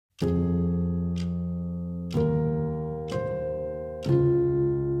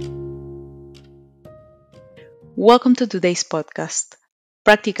Welcome to today's podcast,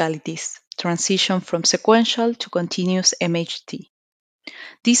 Practicalities, Transition from Sequential to Continuous MHT.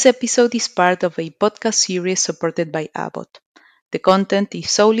 This episode is part of a podcast series supported by Abbott. The content is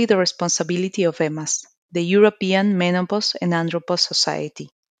solely the responsibility of EMAS, the European Menopause and Andropause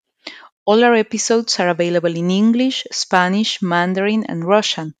Society. All our episodes are available in English, Spanish, Mandarin, and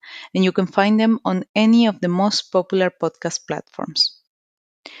Russian, and you can find them on any of the most popular podcast platforms.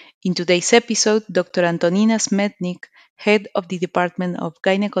 In today's episode, Dr. Antonina Smetnik, head of the Department of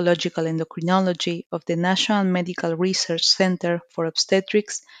Gynecological Endocrinology of the National Medical Research Center for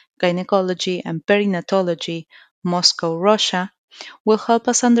Obstetrics, Gynecology, and Perinatology, Moscow, Russia, will help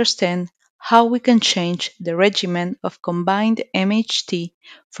us understand how we can change the regimen of combined MHT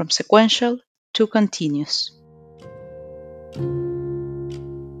from sequential to continuous.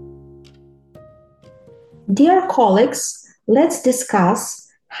 Dear colleagues, let's discuss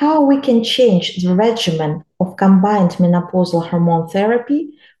how we can change the regimen of combined menopausal hormone therapy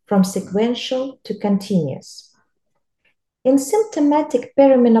from sequential to continuous. In symptomatic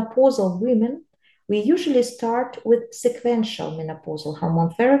perimenopausal women, we usually start with sequential menopausal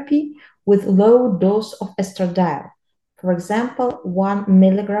hormone therapy with low dose of estradiol. For example, 1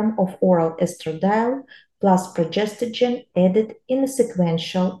 mg of oral estradiol plus progestogen added in a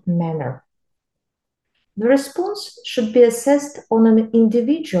sequential manner. The response should be assessed on an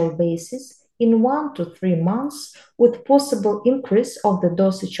individual basis in 1 to 3 months with possible increase of the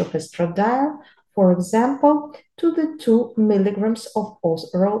dosage of estradiol, for example, to the 2 mg of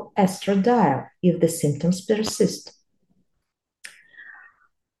oral estradiol if the symptoms persist.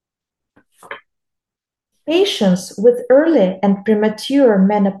 Patients with early and premature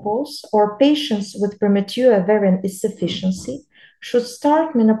menopause or patients with premature ovarian insufficiency should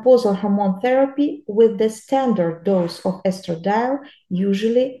start menopausal hormone therapy with the standard dose of estradiol,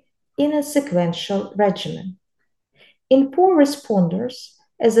 usually in a sequential regimen. In poor responders,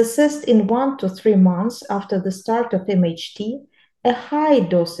 as assessed in 1 to 3 months after the start of MHT, a high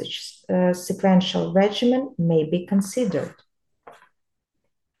dosage sequential regimen may be considered.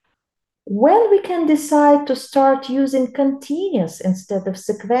 When we can decide to start using continuous instead of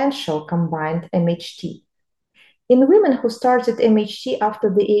sequential combined MHT? In women who started MHT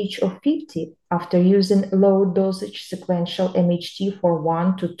after the age of 50, after using low dosage sequential MHT for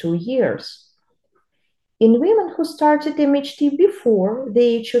 1 to 2 years. In women who started MHT before the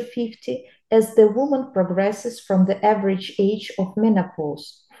age of 50, as the woman progresses from the average age of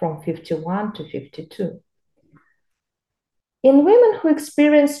menopause from 51 to 52. In women who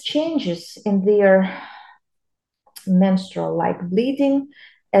experience changes in their menstrual-like bleeding,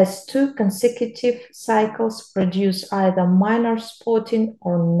 as 2 consecutive cycles produce either minor spotting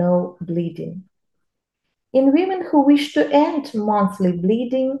or no bleeding. In women who wish to end monthly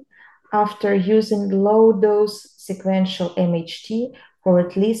bleeding after using low-dose sequential MHT for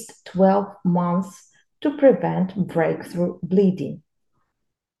at least 12 months to prevent breakthrough bleeding.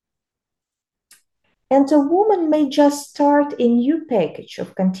 And a woman may just start a new package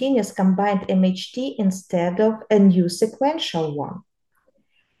of continuous combined MHT instead of a new sequential one.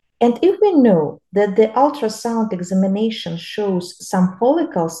 And if we know that the ultrasound examination shows some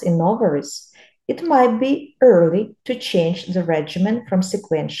follicles in ovaries, it might be early to change the regimen from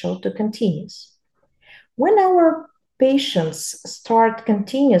sequential to continuous. When our patients start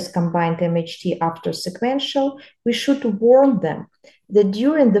continuous combined MHT after sequential, we should warn them that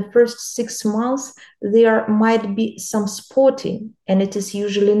during the first 6 months, there might be some spotting, and it is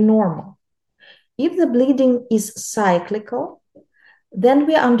usually normal. If the bleeding is cyclical, then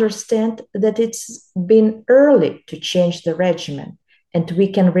we understand that it's been early to change the regimen, and we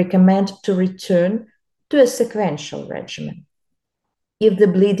can recommend to return to a sequential regimen. If the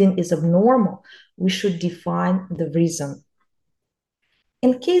bleeding is abnormal, we should define the reason.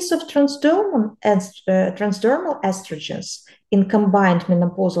 In case of transdermal estrogens in combined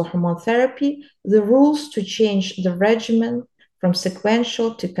menopausal hormone therapy, the rules to change the regimen from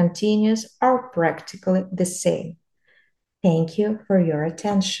sequential to continuous are practically the same. Thank you for your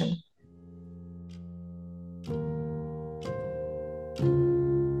attention.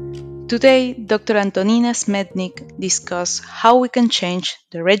 Today, Dr. Antonina Smetnik discussed how we can change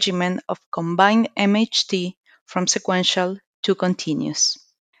the regimen of combined MHT from sequential to continuous.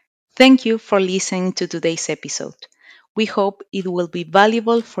 Thank you for listening to today's episode. We hope it will be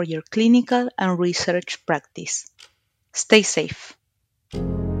valuable for your clinical and research practice. Stay safe.